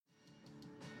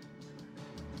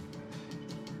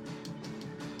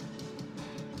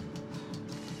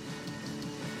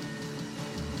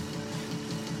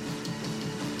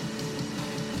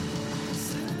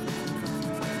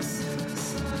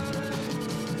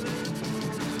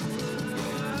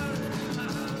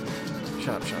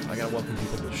Shut up. I gotta welcome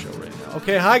people to the show right now.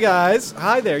 Okay, hi guys.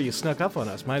 Hi there, you snuck up on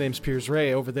us. My name's Piers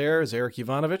Ray. Over there is Eric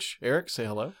Ivanovich. Eric, say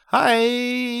hello.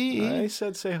 Hi. I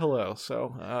said say hello,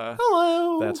 so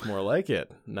Hello. that's more like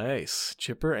it. Nice.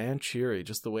 Chipper and cheery,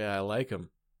 just the way I like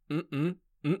them.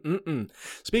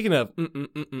 Speaking of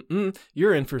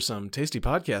you're in for some tasty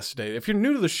podcasts today. If you're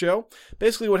new to the show,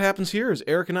 basically what happens here is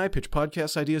Eric and I pitch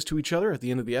podcast ideas to each other. At the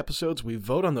end of the episodes, we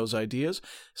vote on those ideas.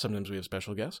 Sometimes we have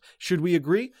special guests. Should we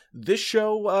agree, this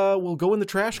show will go in the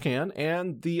trash can,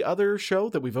 and the other show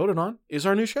that we voted on is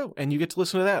our new show, and you get to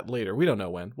listen to that later. We don't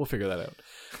know when. We'll figure that out.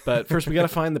 But first, we got to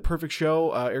find the perfect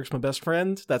show. Eric's my best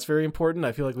friend. That's very important.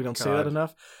 I feel like we don't say that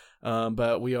enough.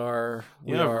 But we are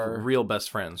real best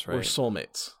friends, right? We're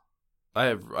soulmates. I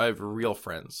have real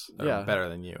friends that are better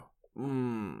than you.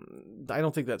 I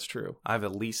don't think that's true. I have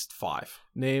at least 5.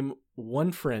 Name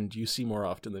one friend you see more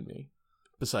often than me,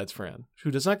 besides Fran, who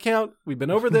does not count. We've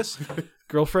been over this.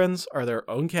 Girlfriends are their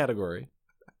own category.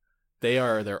 They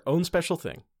are their own special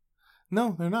thing.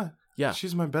 No, they're not. Yeah.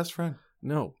 She's my best friend.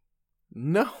 No.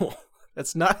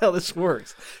 That's not how this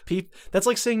works. That's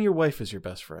like saying your wife is your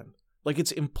best friend. Like,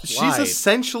 it's implied. She's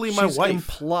essentially my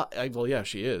wife. Well, yeah,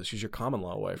 she is. She's your common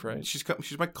law wife, right? She's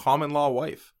my common law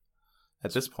wife.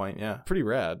 At this point, yeah. Pretty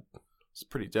rad. It's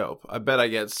pretty dope. I bet I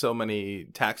get so many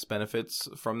tax benefits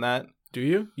from that. Do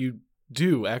you? You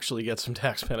do actually get some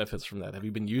tax benefits from that. Have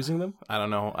you been using them? I don't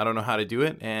know. I don't know how to do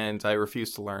it, and I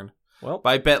refuse to learn. Well,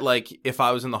 but I bet, like, if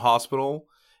I was in the hospital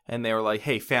and they were like,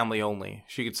 hey, family only,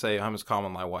 she could say, I'm his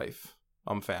common law wife.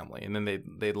 I'm family. And then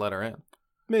they'd let her in.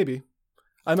 Maybe.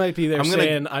 I might be there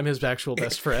saying I'm his actual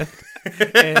best friend,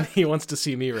 and he wants to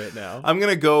see me right now. I'm going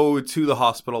to go to the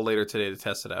hospital later today to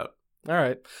test it out. All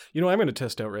right. You know what I'm going to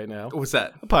test out right now? What's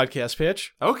that? A podcast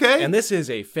pitch. Okay. And this is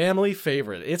a family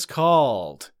favorite. It's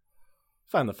called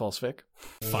Find the False Fic.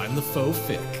 Find the Faux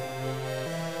Fic.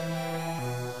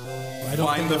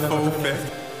 Find the Faux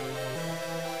Fic.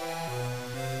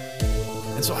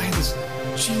 And so I had this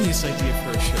genius idea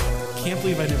for a show. Can't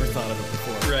believe I never thought of it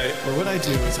before. Right. Or what I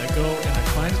do is I go and I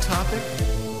find a topic,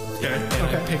 and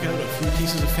I pick out a few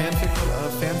pieces of fan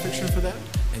fiction for that,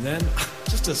 and then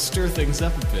just to stir things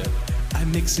up a bit, I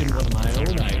mix in one of my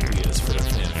own ideas for the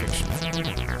fan fiction.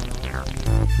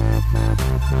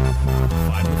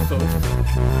 Find the faux fic.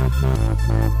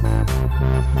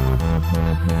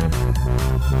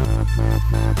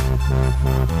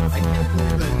 I can't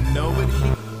believe that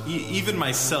nobody, even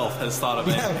myself, has thought of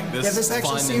anything. This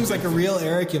actually seems like a real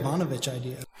Eric Ivanovich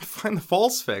idea. Find the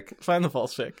false fic. Find the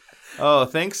false fic. Oh,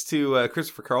 thanks to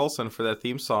Christopher Carlson for that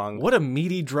theme song. What a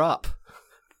meaty drop!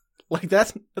 Like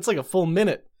that's like a full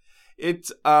minute. It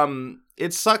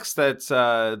sucks that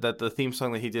that the theme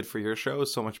song that he did for your show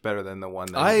is so much better than the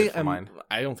one that he did for mine.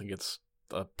 I don't think it's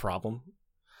a problem.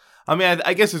 I mean,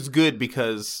 I guess it's good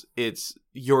because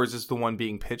yours is the one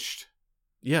being pitched.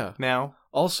 Yeah. Now.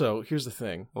 Also, here's the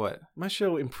thing. What? My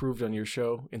show improved on your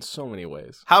show in so many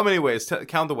ways. How many ways?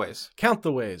 Count the ways. Count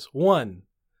the ways. 1,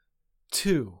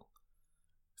 2,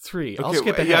 3. Okay, I'll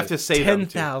skip ahead. You have to say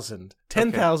 10,000.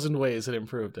 10,000 ways it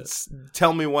improved it.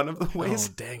 Tell me one of the ways.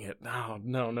 Oh, dang it.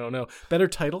 No. Better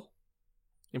title.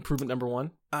 Improvement number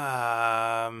 1.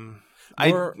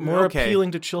 More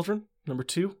appealing to children. Number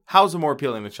 2. How's it more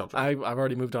appealing to children? I've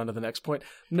already moved on to the next point.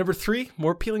 Number 3.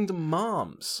 More appealing to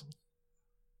moms.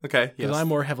 Okay, yes. Because I'm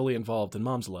more heavily involved and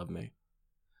moms love me.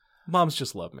 Moms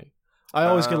just love me. I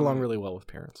always get along really well with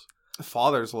parents.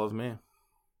 Fathers love me.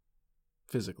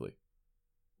 Physically.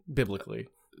 Biblically.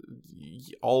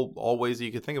 All ways that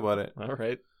you could think about it. All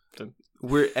right.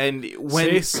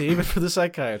 Save it for the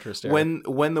psychiatrist. Eric.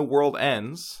 When the world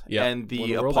ends and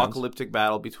the apocalyptic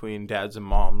battle between dads and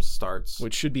moms starts,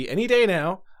 which should be any day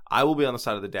now, I will be on the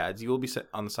side of the dads. You will be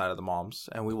on the side of the moms,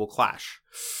 and we will clash.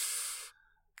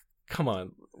 Come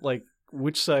on, like,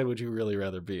 which side would you really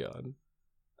rather be on?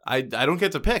 I don't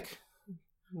get to pick.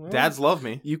 Well, dads love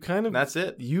me. That's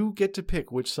it. You get to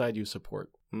pick which side you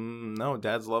support. No,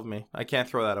 dads love me. I can't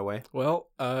throw that away. Well,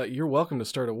 you're welcome to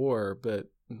start a war,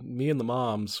 but me and the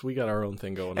moms, we got our own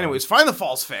thing going on. Anyways, find the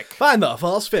false fic. Find the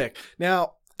false fic.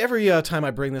 Now, every time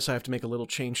I bring this, I have to make a little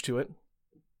change to it.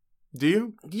 Do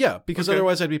you? Yeah, because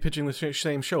otherwise I'd be pitching the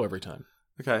same show every time.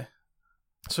 Okay.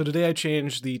 So today I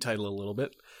changed the title a little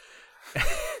bit.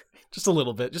 Just a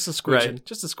little bit. Just a squidgen. Right.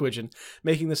 Just a squidgen.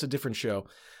 Making this a different show.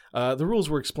 The rules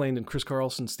were explained in Chris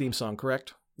Carlson's theme song,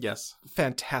 correct? Yes.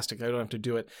 Fantastic. I don't have to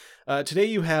do it. Today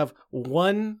you have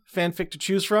one fanfic to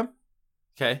choose from.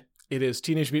 Okay. It is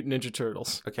Teenage Mutant Ninja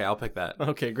Turtles. Okay, I'll pick that.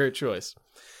 Okay, great choice.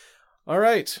 All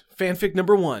right. Fanfic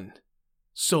number 1.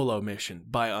 Solo Mission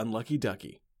by Unlucky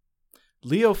Ducky.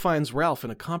 Leo finds Ralph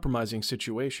in a compromising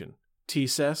situation.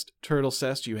 T-cest, turtle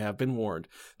cest, you have been warned.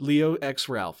 Leo x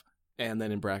Ralph. And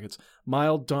then in brackets,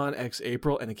 mild Dawn x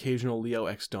April and occasional Leo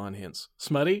x Dawn hints.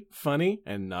 Smutty, funny,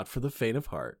 and not for the faint of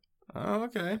heart. Oh,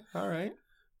 okay. All right.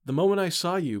 The Moment I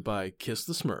Saw You by Kiss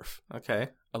the Smurf. Okay.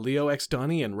 A Leo x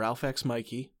Donnie and Ralph x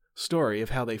Mikey. Story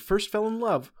of how they first fell in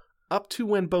love up to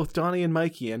when both Donnie and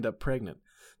Mikey end up pregnant.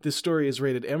 This story is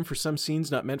rated M for some scenes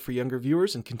not meant for younger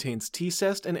viewers and contains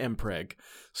T-cest and M-preg.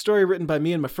 Story written by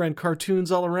me and my friend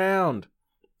Cartoons All Around.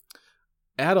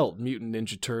 Adult Mutant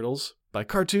Ninja Turtles by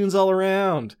Cartoons All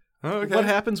Around. Oh, okay. What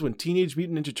happens when Teenage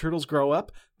Mutant Ninja Turtles grow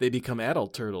up? They become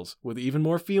adult turtles with even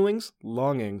more feelings,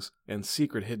 longings, and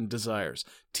secret hidden desires.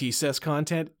 T-cest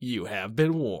content, you have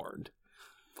been warned.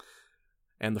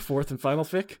 And the fourth and final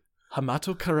fic,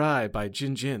 Hamato Karai by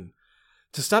Jin Jin.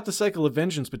 To stop the cycle of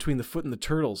vengeance between the Foot and the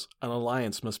Turtles, an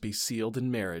alliance must be sealed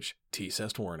in marriage.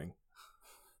 T-cest warning.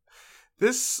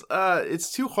 This,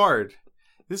 it's too hard.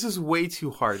 This is way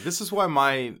too hard. This is why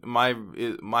mine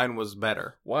was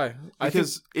better. Why?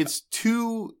 Because it's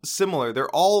too similar. They're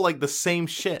all like the same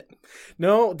shit.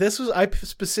 No, this was, I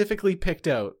specifically picked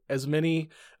out as many,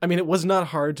 I mean, it was not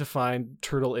hard to find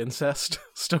turtle incest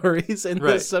stories in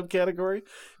this subcategory,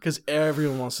 because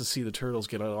everyone wants to see the turtles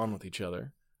get on with each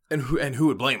other. And who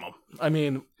would blame them? I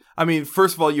mean,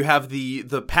 first of all, you have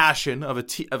the passion of a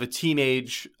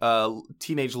teenage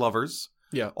lovers.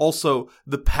 Yeah. Also,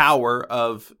 the power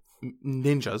of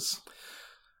ninjas.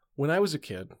 When I was a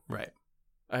kid, Right.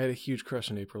 I had a huge crush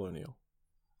on April O'Neil.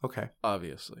 Okay.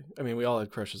 Obviously. I mean, we all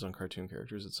had crushes on cartoon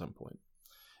characters at some point.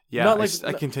 Yeah, Not like,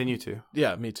 I continue to.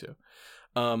 Yeah, me too.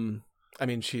 I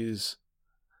mean, she's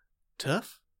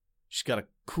tough. She's got a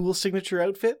cool signature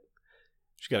outfit.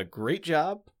 She's got a great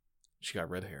job. She got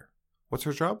red hair. What's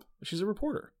her job? She's a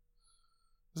reporter.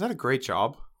 Is that a great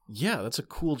job? Yeah, that's a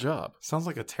cool job. Sounds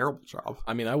like a terrible job.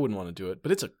 I mean, I wouldn't want to do it,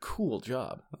 but it's a cool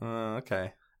job.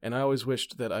 Okay. And I always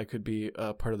wished that I could be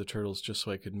part of the Turtles just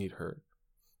so I could meet her.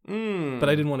 But But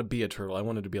I didn't want to be a turtle. I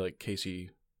wanted to be like Casey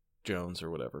Jones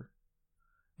or whatever.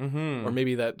 Mm-hmm. Or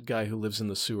maybe that guy who lives in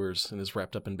the sewers and is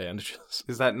wrapped up in bandages.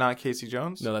 Is that not Casey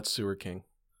Jones? No, that's Sewer King.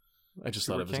 I just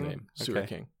Sewer thought of King? his name. Okay. Sewer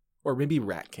King. Or maybe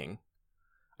Rat King.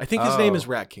 I think his name is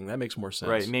Rat King. That makes more sense.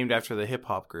 Right, named after the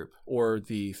hip-hop group. Or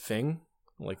the Thing.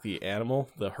 Like the animal,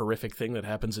 the horrific thing that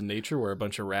happens in nature where a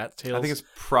bunch of rat tails... I think it's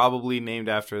probably named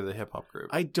after the hip-hop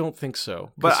group. I don't think so.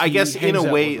 But I guess in a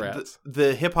way, the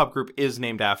the hip-hop group is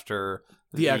named after...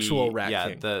 The actual Rat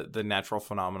King. Yeah, the natural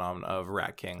phenomenon of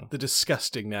Rat King. The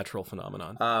disgusting natural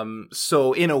phenomenon.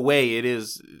 So in a way, it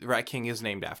is... Rat King is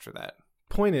named after that.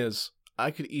 Point is, I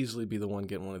could easily be the one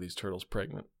getting one of these turtles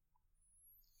pregnant.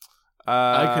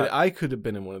 I I could have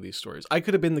been in one of these stories. I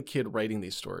could have been the kid writing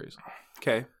these stories.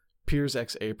 Okay. Piers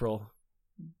X April,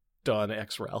 Dawn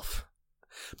X Ralph.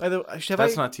 By the way,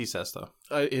 That's not T-cest, though.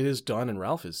 It is Dawn and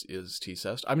Ralph is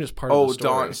T-cest. I'm just part of the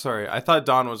story. Dawn. Sorry. I thought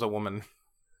Dawn was a woman.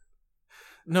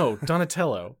 No,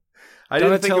 Donatello. I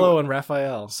didn't think Donatello and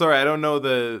Raphael. Sorry, I don't know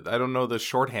the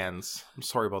shorthands. I'm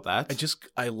sorry about that.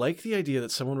 I like the idea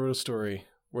that someone wrote a story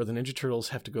where the Ninja Turtles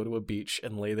have to go to a beach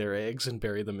and lay their eggs and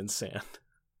bury them in sand.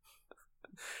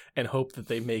 And hope that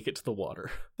they make it to the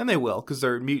water. And they will, because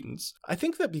they're mutants. I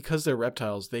think that because they're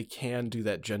reptiles, they can do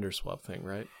that gender swap thing,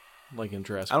 right? Like in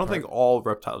Jurassic I don't Park. think all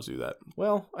reptiles do that.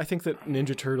 Well, I think that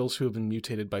Ninja Turtles who have been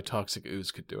mutated by toxic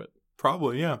ooze could do it.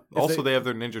 Probably, yeah. Also, they have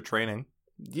their ninja training.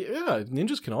 Yeah,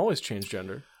 ninjas can always change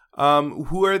gender.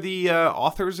 Who are the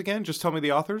authors again? Just tell me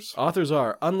the authors. Authors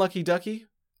are Unlucky Ducky,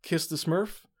 Kiss the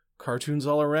Smurf, Cartoons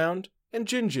All Around, and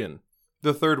Jin Jin.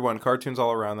 The third one, Cartoons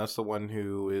All Around, that's the one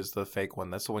who is the fake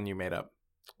one. That's the one you made up.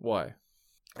 Why?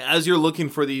 As you're looking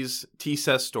for these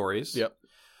T-cest stories, Yep.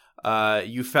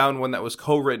 You found one that was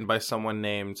co-written by someone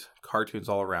named Cartoons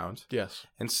All Around. Yes.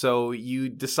 And so you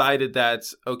decided that,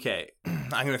 okay,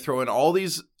 I'm going to throw in all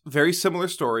these very similar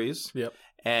stories. Yep.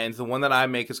 And the one that I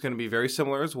make is going to be very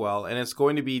similar as well. And it's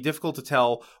going to be difficult to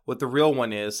tell what the real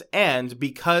one is. And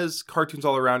because Cartoons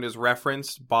All Around is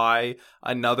referenced by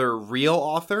another real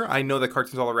author, I know that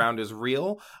Cartoons All Around is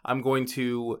real. I'm going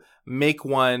to make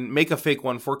a fake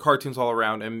one for Cartoons All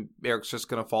Around. And Eric's just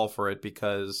going to fall for it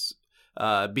because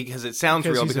it sounds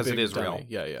real, because it is real.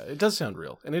 Yeah. It does sound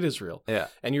real. And it is real. Yeah.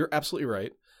 And you're absolutely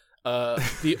right.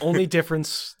 The only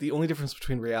difference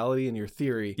between reality and your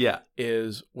theory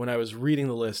is when I was reading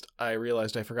the list, I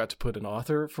realized I forgot to put an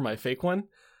author for my fake one,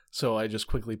 so I just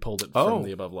quickly pulled it from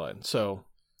the above line. So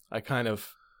I kind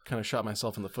of shot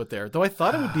myself in the foot there, though I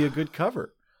thought it would be a good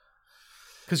cover.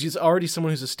 Because he's already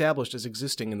someone who's established as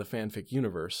existing in the fanfic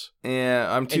universe.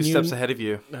 Yeah, I'm two steps ahead of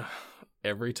you.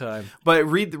 Every time. But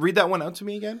read that one out to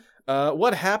me again.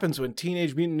 What happens when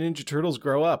Teenage Mutant Ninja Turtles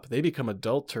grow up? They become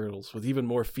adult turtles with even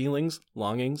more feelings,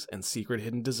 longings, and secret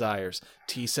hidden desires.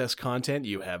 TSES content,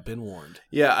 you have been warned.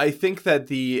 Yeah, I think that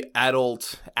the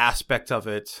adult aspect of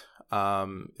it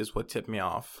is what tipped me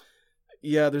off.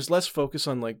 Yeah, there's less focus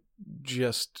on like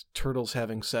just turtles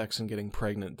having sex and getting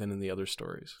pregnant than in the other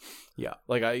stories. Yeah.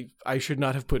 Like I should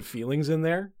not have put feelings in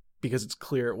there because it's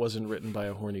clear it wasn't written by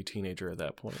a horny teenager at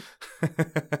that point.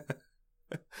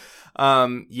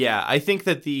 Yeah, I think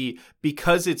that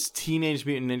because it's Teenage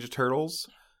Mutant Ninja Turtles,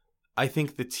 I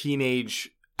think the teenage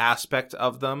aspect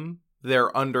of them, their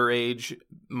underage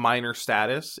minor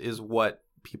status, is what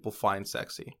people find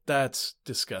sexy. That's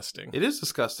disgusting. It is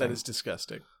disgusting. That is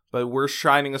disgusting. But we're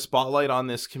shining a spotlight on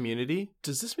this community.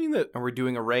 Does this mean that... And we're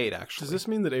doing a raid, actually. Does this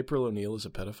mean that April O'Neil is a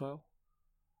pedophile?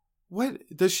 What?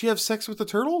 Does she have sex with the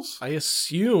turtles? I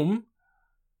assume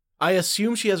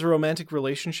she has a romantic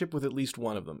relationship with at least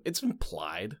one of them. It's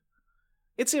implied.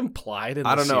 It's implied in the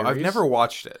series. I don't know. I've never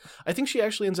watched it. I think she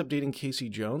actually ends up dating Casey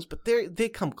Jones, but they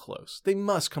come close. They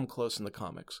must come close in the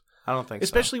comics. I don't think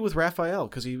Especially with Raphael,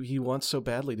 because he wants so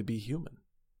badly to be human.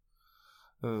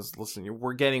 Listen,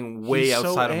 we're getting way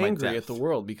outside of my depth. He's so angry at the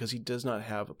world because he does not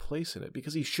have a place in it,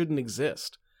 because he shouldn't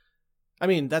exist. I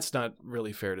mean, that's not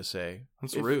really fair to say.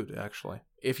 That's rude, actually.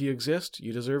 If you exist,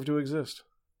 you deserve to exist.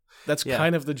 That's Yeah.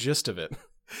 kind of the gist of it.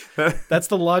 That's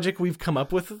the logic we've come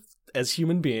up with as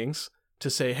human beings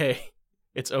to say, hey,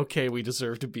 it's okay, we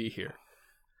deserve to be here.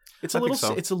 It's a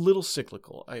little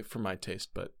cyclical for my taste,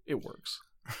 but it works.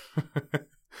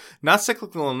 Not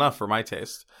cyclical enough for my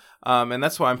taste. And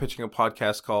that's why I'm pitching a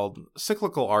podcast called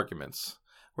Cyclical Arguments.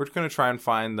 We're going to try and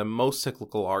find the most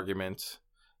cyclical argument,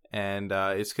 and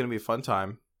it's going to be a fun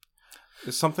time.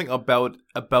 There's something about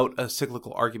a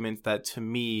cyclical argument that, to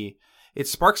me, it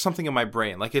sparks something in my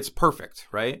brain. Like, it's perfect,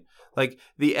 right? Like,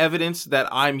 the evidence that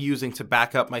I'm using to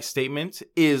back up my statement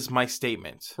is my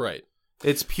statement. Right.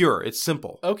 It's pure. It's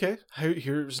simple. Okay.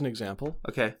 Here's an example.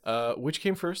 Okay. Which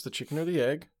came first, the chicken or the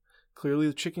egg? Clearly,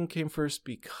 the chicken came first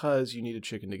because you needed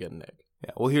chicken to get an egg.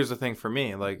 Yeah. Well, here's the thing for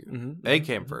me. Like, egg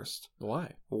came first.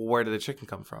 Why? Well, where did the chicken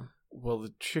come from? Well,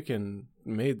 the chicken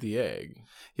made the egg.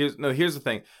 Here's the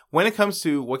thing. When it comes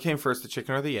to what came first, the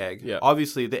chicken or the egg,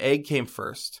 obviously the egg came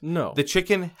first. No. The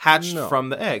chicken hatched from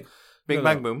the egg. Big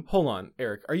bang boom. Hold on,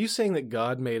 Eric. Are you saying that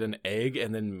God made an egg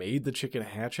and then made the chicken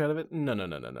hatch out of it?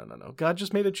 No. God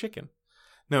just made a chicken.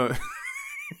 No.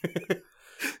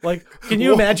 Like, can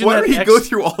you imagine why that? Why did he go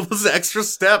through all those extra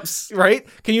steps? Right?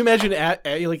 Can you imagine,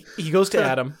 like, he goes to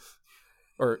Adam,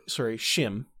 or, sorry,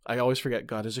 Shim. I always forget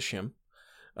God is a Shim.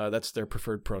 That's their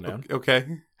preferred pronoun.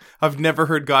 Okay. I've never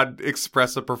heard God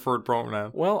express a preferred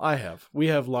pronoun. Well, I have. We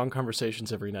have long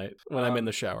conversations every night when I'm in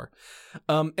the shower.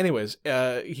 Anyways,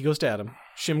 he goes to Adam.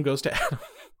 Shim goes to Adam.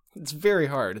 It's very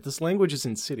hard. This language is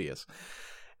insidious.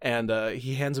 And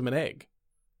he hands him an egg.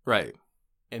 Right.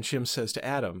 And Shim says to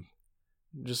Adam,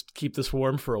 just keep this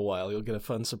warm for a while. You'll get a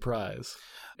fun surprise.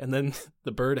 And then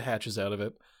the bird hatches out of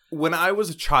it. When I was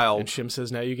a child... And Shim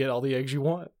says, now you get all the eggs you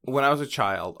want. When I was a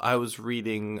child, I was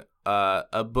reading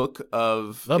a book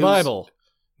of... The Bible.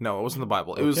 No, it wasn't the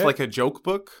Bible. It was like a joke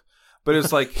book, but it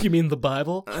was like... You mean the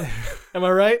Bible? Am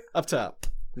I right? Up top.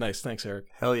 Nice. Thanks, Eric.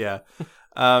 Hell yeah.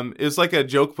 It was like a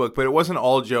joke book, but it wasn't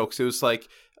all jokes. It was like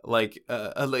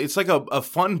it's like a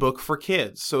fun book for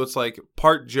kids. So it's like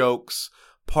part jokes,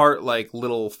 part like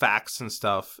little facts and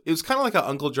stuff. It was kind of like an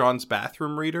Uncle John's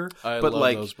bathroom reader, but love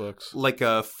like those books. Like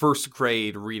a first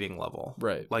grade reading level,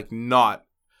 right? Like not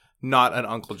an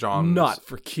Uncle John's. Not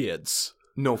for kids.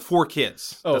 No, for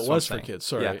kids. Oh, it was for kids.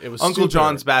 Sorry, yeah. It was Uncle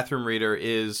John's bathroom reader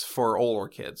is for older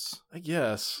kids. I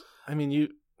guess. I mean, you.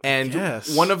 And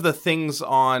one of the things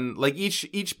on like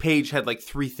each page had like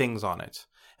 3 things on it,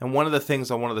 and one of the things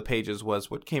on one of the pages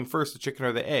was what came first, the chicken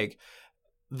or the egg.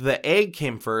 The egg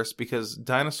came first because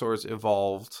dinosaurs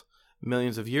evolved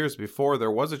millions of years before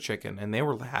there was a chicken, and they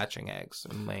were hatching eggs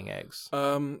and laying eggs.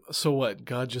 So what?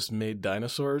 God just made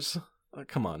dinosaurs?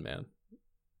 Come on, man.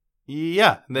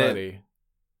 Yeah. Buddy.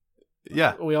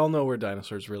 Yeah. We all know where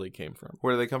dinosaurs really came from.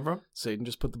 Where do they come from? Satan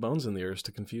just put the bones in the earth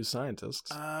to confuse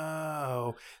scientists.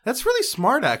 Oh. That's really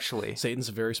smart, actually. Satan's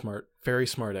a very smart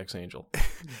ex-angel.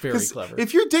 Very clever.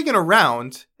 If you're digging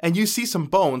around and you see some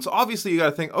bones, obviously you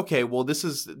got to think, okay, well,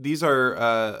 these are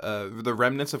the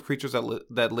remnants of creatures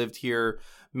that lived here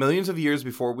millions of years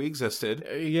before we existed.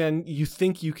 Yeah, and you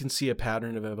think you can see a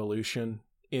pattern of evolution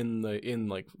in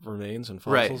like remains and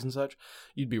fossils and such.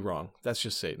 You'd be wrong. That's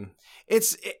just Satan.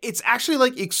 It's actually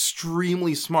like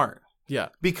extremely smart. Yeah,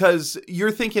 because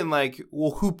you're thinking like,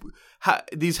 well,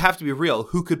 these have to be real.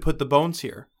 Who could put the bones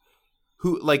here?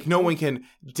 who like no one can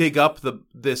dig up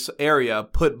this area,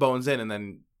 put bones in, and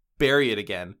then bury it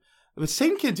again. But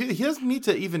Satan can do that. He doesn't need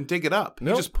to even dig it up.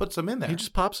 Nope. He just puts them in there. He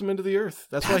just pops them into the earth.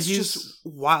 That's why he's just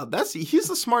wow. He's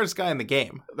the smartest guy in the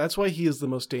game. That's why he is the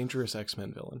most dangerous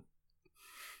X-Men villain.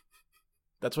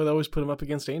 That's why they always put him up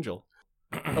against Angel.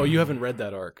 Oh, you haven't read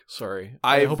that arc. Sorry.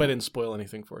 I hope I didn't spoil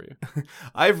anything for you.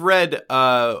 I've read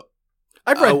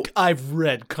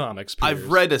comics. Piers.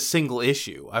 I've read a single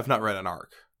issue. I've not read an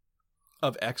arc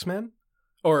of X-Men,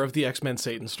 or of the X-Men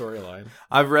Satan storyline.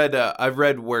 I've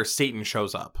read where Satan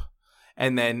shows up,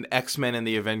 and then X-Men and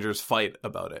the Avengers fight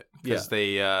about it because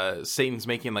Satan's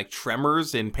making like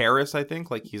tremors in Paris. I think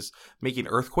like he's making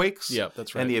earthquakes. Yeah,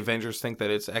 that's right. And the Avengers think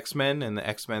that it's X-Men, and the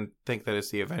X-Men think that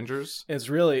it's the Avengers. It's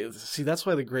really that's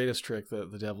why the greatest trick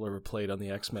that the devil ever played on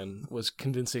the X-Men was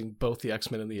convincing both the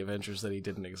X-Men and the Avengers that he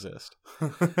didn't exist,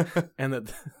 and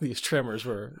that these tremors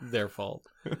were their fault.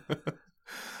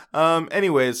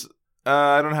 Anyways.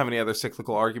 I don't have any other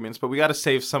cyclical arguments, but we got to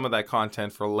save some of that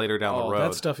content for later down the road.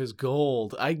 That stuff is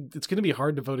gold. It's going to be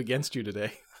hard to vote against you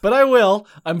today, but I will.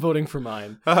 I'm voting for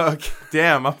mine.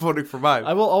 Damn, I'm voting for mine.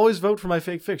 I will always vote for my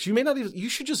fake fix. You may not even. You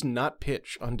should just not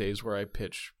pitch on days where I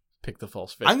pick the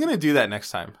false fix. I'm going to do that next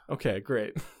time. Okay,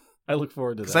 great. I look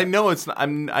forward to that. Because I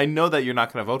know I know that you're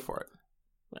not going to vote for it.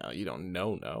 Well, you don't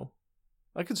know. No,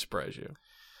 I could surprise you.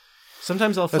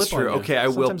 Sometimes I'll flip That's true. on you. Okay, I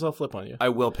will. Sometimes I'll flip on you. I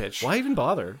will pitch. Why even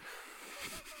bother?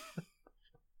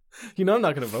 You know I'm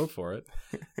not going to vote for it.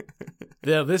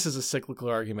 Yeah, this is a cyclical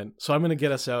argument, so I'm going to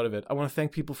get us out of it. I want to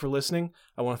thank people for listening.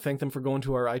 I want to thank them for going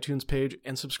to our iTunes page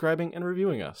and subscribing and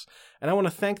reviewing us. And I want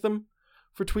to thank them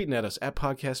for tweeting at us at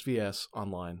PodcastVS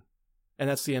online. And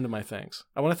that's the end of my thanks.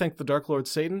 I want to thank the Dark Lord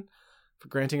Satan for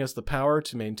granting us the power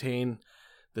to maintain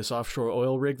this offshore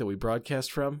oil rig that we broadcast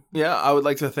from. Yeah, I would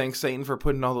like to thank Satan for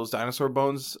putting all those dinosaur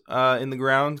bones in the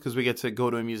ground, because we get to go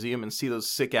to a museum and see those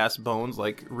sick-ass bones,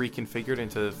 like, reconfigured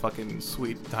into fucking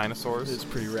sweet dinosaurs. It's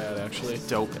pretty rad, actually.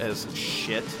 Dope as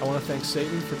shit. I want to thank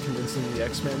Satan for convincing the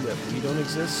X-Men that we don't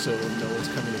exist, so no one's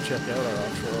coming to check out our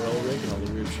offshore oil rig and all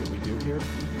the weird shit we do here.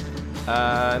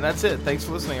 And that's it. Thanks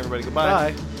for listening, everybody.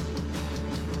 Goodbye. Bye.